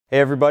Hey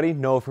everybody,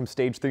 Noah from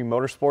Stage 3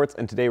 Motorsports,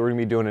 and today we're going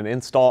to be doing an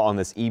install on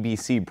this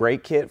EBC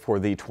brake kit for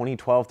the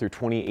 2012 through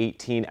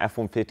 2018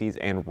 F-150s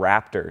and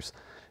Raptors.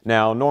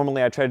 Now,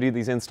 normally I try to do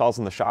these installs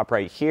in the shop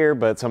right here,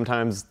 but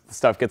sometimes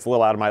stuff gets a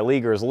little out of my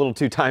league or is a little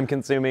too time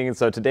consuming, and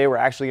so today we're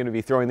actually going to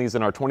be throwing these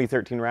in our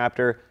 2013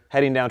 Raptor,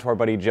 heading down to our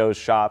buddy Joe's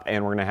shop,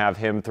 and we're going to have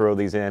him throw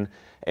these in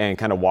and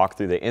kind of walk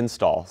through the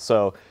install.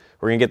 So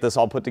we're going to get this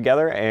all put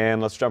together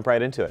and let's jump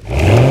right into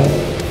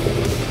it.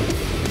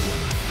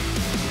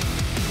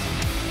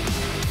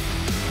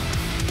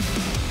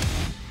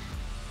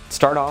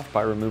 Start off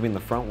by removing the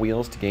front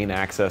wheels to gain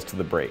access to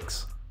the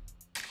brakes.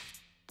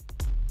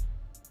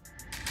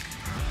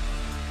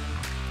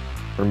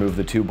 Remove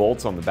the two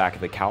bolts on the back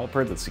of the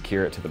caliper that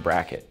secure it to the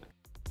bracket.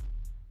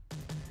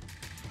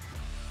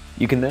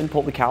 You can then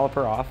pull the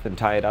caliper off and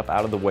tie it up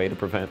out of the way to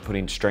prevent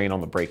putting strain on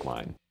the brake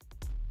line.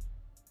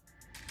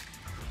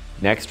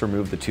 Next,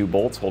 remove the two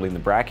bolts holding the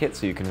bracket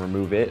so you can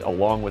remove it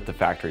along with the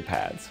factory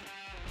pads.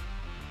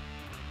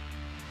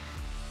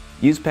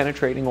 Use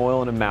penetrating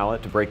oil and a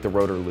mallet to break the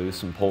rotor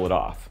loose and pull it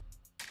off.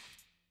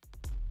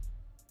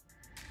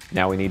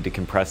 Now we need to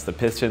compress the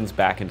pistons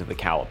back into the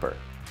caliper.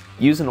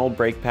 Use an old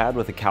brake pad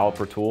with a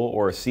caliper tool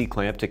or a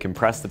C-clamp to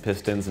compress the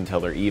pistons until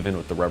they're even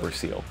with the rubber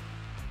seal.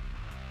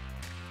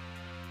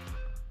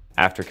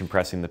 After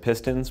compressing the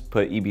pistons,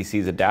 put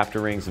EBC's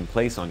adapter rings in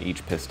place on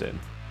each piston.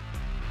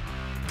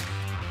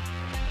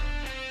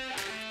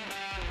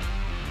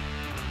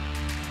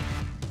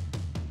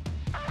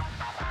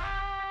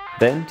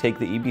 Then take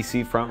the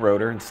EBC front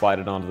rotor and slide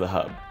it onto the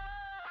hub.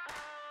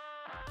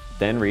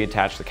 Then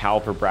reattach the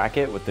caliper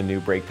bracket with the new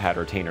brake pad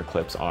retainer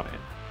clips on it.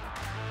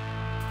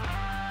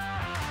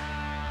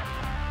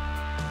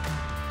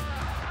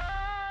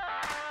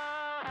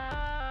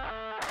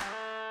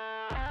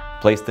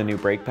 Place the new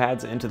brake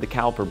pads into the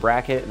caliper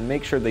bracket and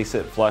make sure they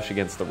sit flush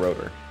against the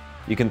rotor.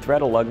 You can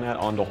thread a lug nut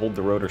on to hold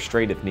the rotor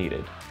straight if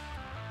needed.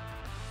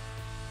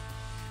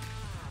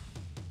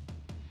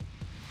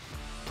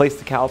 Place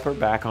the caliper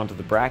back onto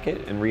the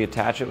bracket and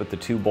reattach it with the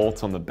two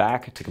bolts on the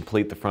back to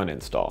complete the front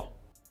install.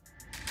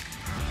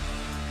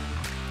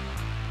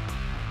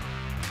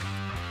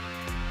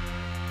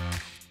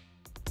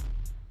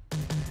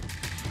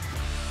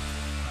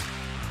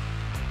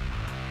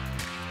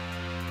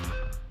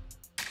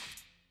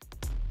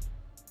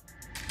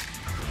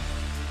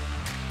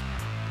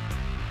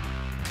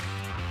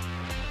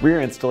 Rear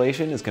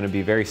installation is going to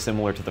be very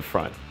similar to the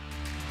front.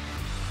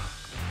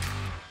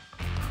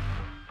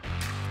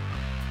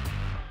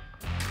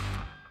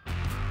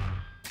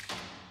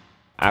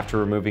 After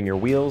removing your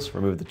wheels,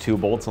 remove the two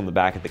bolts on the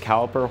back of the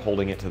caliper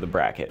holding it to the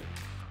bracket.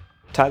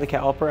 Tie the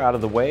caliper out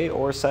of the way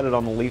or set it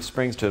on the leaf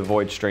springs to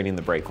avoid straining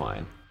the brake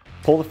line.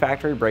 Pull the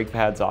factory brake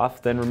pads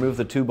off, then remove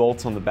the two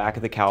bolts on the back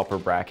of the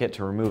caliper bracket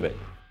to remove it.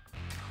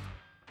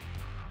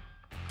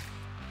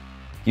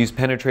 Use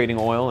penetrating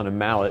oil and a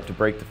mallet to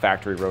break the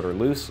factory rotor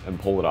loose and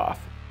pull it off.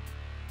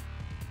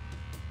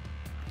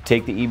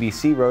 Take the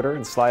EBC rotor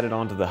and slide it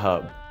onto the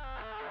hub.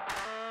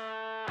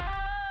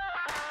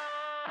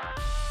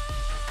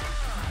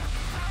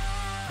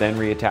 Then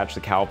reattach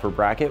the caliper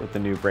bracket with the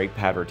new brake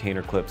pad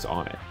retainer clips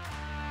on it.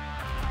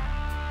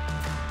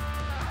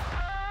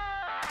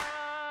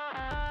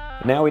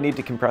 Now we need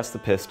to compress the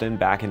piston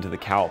back into the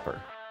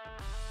caliper.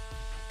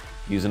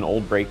 Use an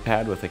old brake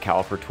pad with a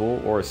caliper tool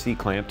or a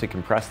C-clamp to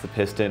compress the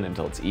piston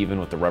until it's even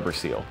with the rubber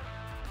seal.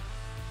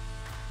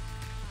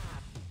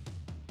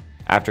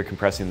 After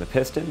compressing the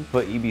piston,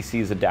 put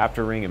EBC's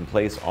adapter ring in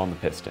place on the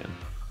piston.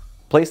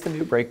 Place the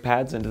new brake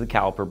pads into the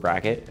caliper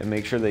bracket and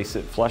make sure they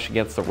sit flush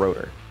against the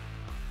rotor.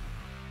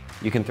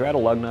 You can thread a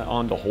lug nut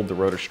on to hold the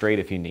rotor straight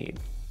if you need.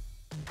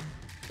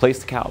 Place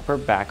the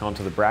caliper back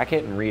onto the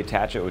bracket and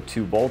reattach it with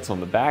two bolts on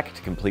the back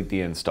to complete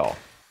the install.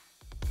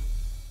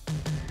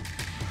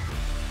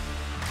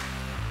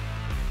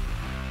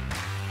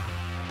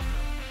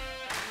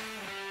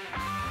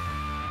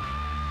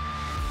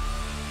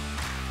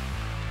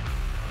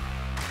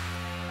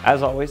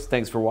 As always,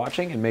 thanks for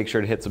watching and make sure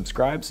to hit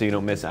subscribe so you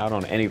don't miss out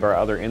on any of our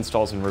other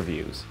installs and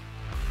reviews.